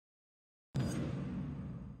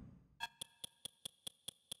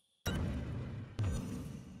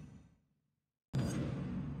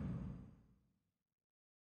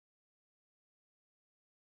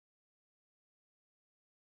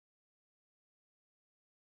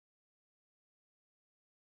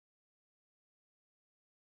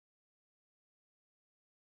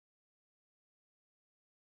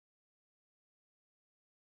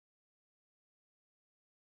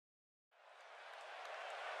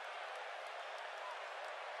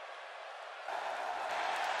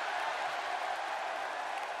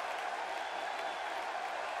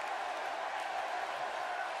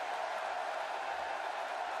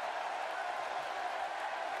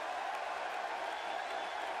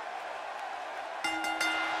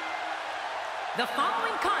The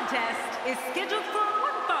following contest is scheduled for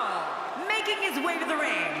one fall. Making his way to the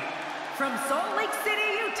ring, from Salt Lake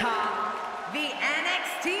City, Utah, the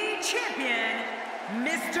NXT Champion,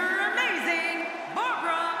 Mr. Amazing,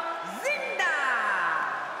 Barbara Zinda!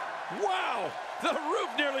 Wow! The roof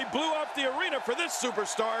nearly blew off the arena for this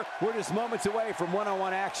superstar. We're just moments away from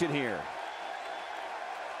one-on-one action here.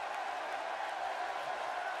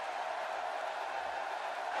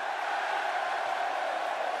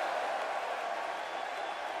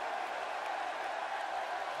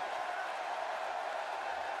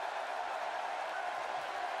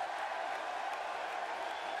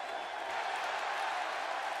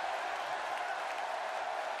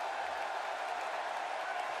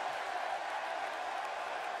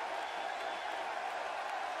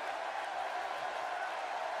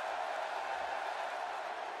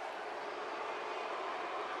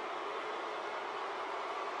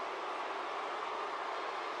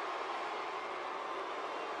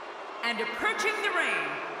 And approaching the ring,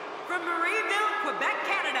 from Marieville, Quebec,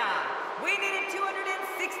 Canada, weighing in at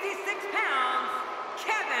 266 pounds,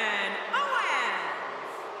 Kevin Owens!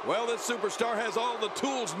 Well, this superstar has all the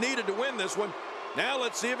tools needed to win this one. Now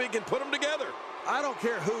let's see if he can put them together. I don't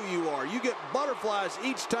care who you are. You get butterflies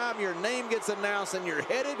each time your name gets announced and you're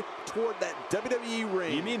headed toward that WWE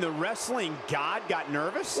ring. You mean the wrestling god got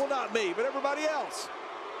nervous? Well, not me, but everybody else.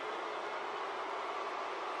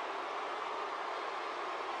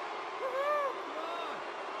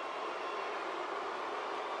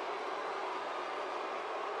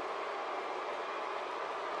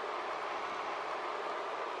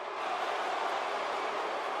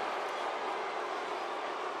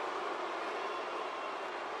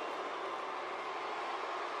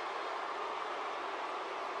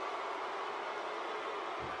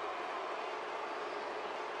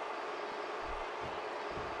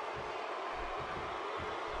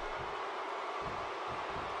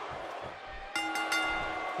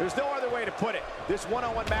 There's no other way to put it. This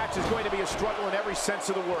one-on-one match is going to be a struggle in every sense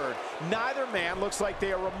of the word. Neither man looks like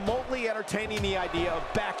they are remotely entertaining the idea of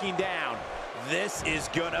backing down. This is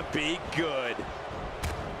gonna be good.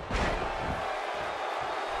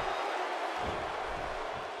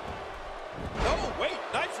 Oh, wait,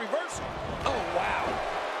 nice reversal. Oh, wow.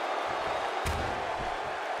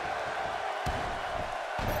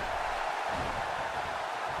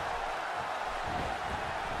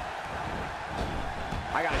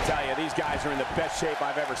 I gotta tell you, these guys are in the best shape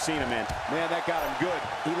I've ever seen them in. Man, that got him good.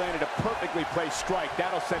 He landed a perfectly placed strike.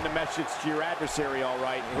 That'll send a message to your adversary, all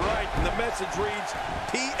right. Right, and the message reads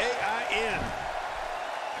P-A-I-N.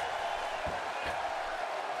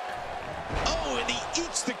 Oh, and he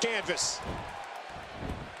eats the canvas.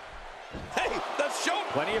 Hey, that's show.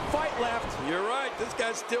 Plenty of fight left. You're right, this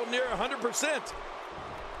guy's still near 100%.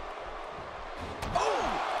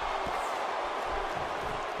 Oh!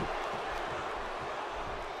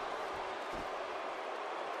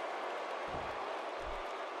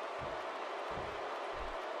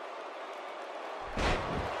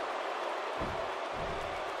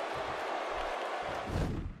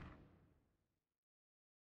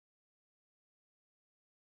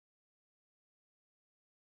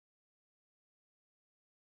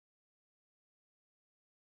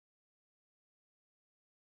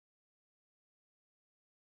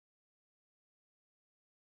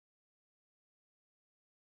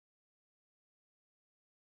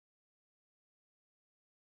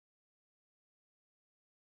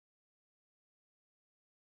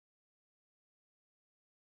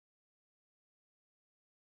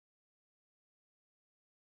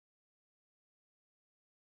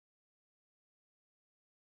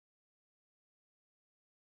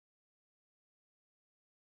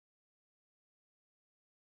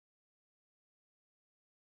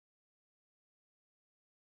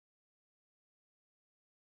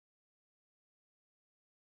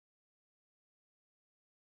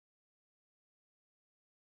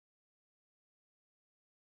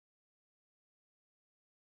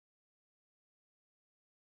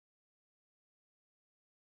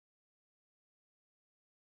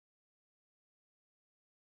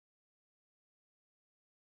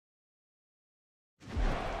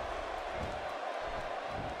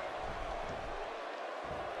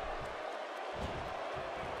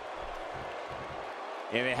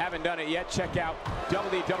 If you haven't done it yet, check out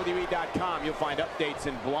WWE.com. You'll find updates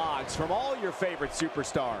and blogs from all your favorite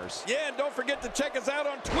superstars. Yeah, and don't forget to check us out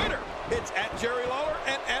on Twitter. It's at Jerry Lawler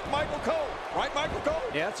and at Michael Cole. Right, Michael Cole?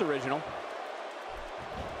 Yeah, that's original.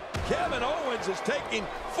 Kevin Owens is taking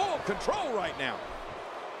full control right now.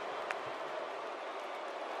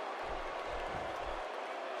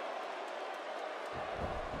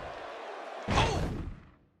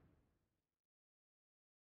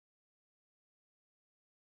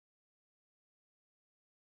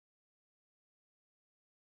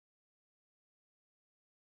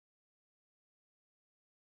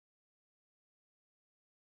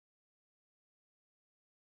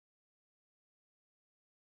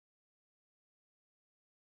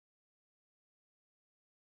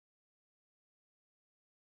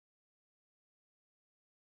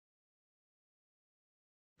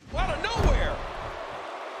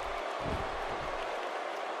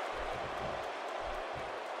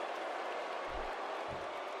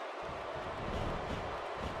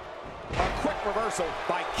 reversal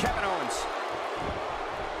by Kevin Owens.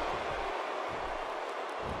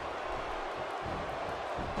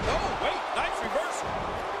 Oh, wait, nice reversal.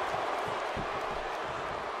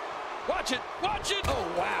 Watch it, watch it.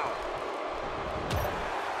 Oh, wow.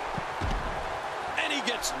 And he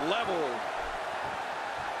gets leveled.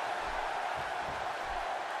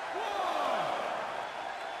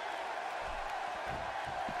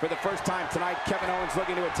 For the first time tonight, Kevin Owens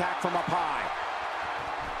looking to attack from up high.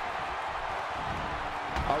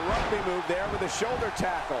 A rugby move there with a shoulder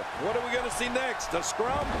tackle. What are we going to see next? A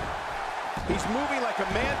scrum? He's moving like a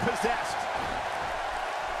man possessed.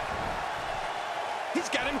 He's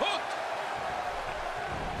got him hooked.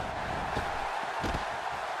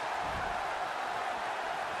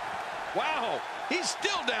 Wow, he's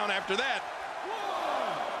still down after that.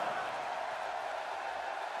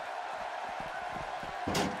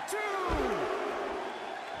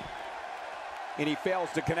 And he fails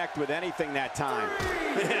to connect with anything that time.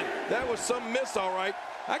 Man, that was some miss, all right.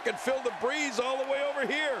 I could feel the breeze all the way over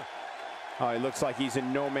here. Oh, it looks like he's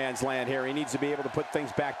in no man's land here. He needs to be able to put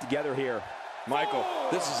things back together here. Michael,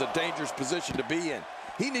 this is a dangerous position to be in.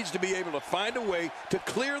 He needs to be able to find a way to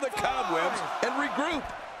clear the cobwebs and regroup.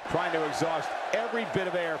 Trying to exhaust every bit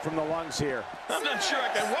of air from the lungs here. I'm not sure I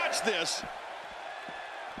can watch this.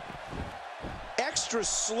 Extra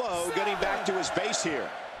slow getting back to his base here.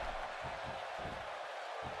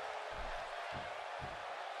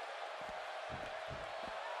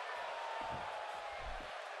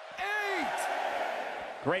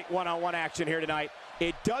 Great one-on-one action here tonight.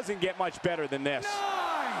 It doesn't get much better than this.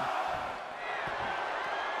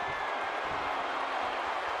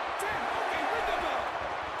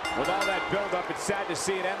 With all that build-up, it's sad to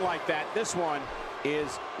see it end like that. This one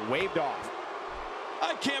is waved off.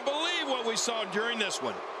 I can't believe what we saw during this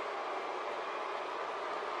one.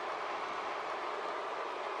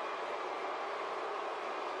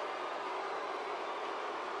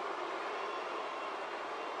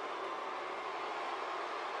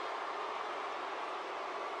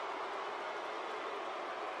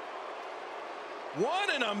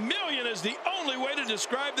 One in a million is the only way to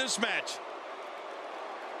describe this match.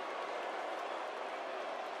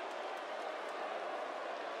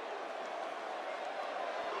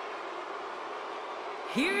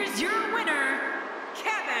 Here's your winner,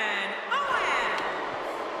 Kevin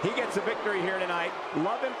Owens. He gets a victory here tonight.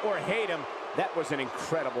 Love him or hate him, that was an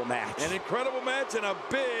incredible match. An incredible match and a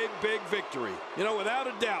big, big victory. You know, without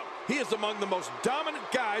a doubt, he is among the most dominant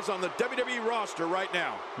guys on the WWE roster right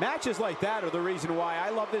now. Matches like that are the reason why I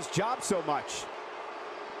love this job so much.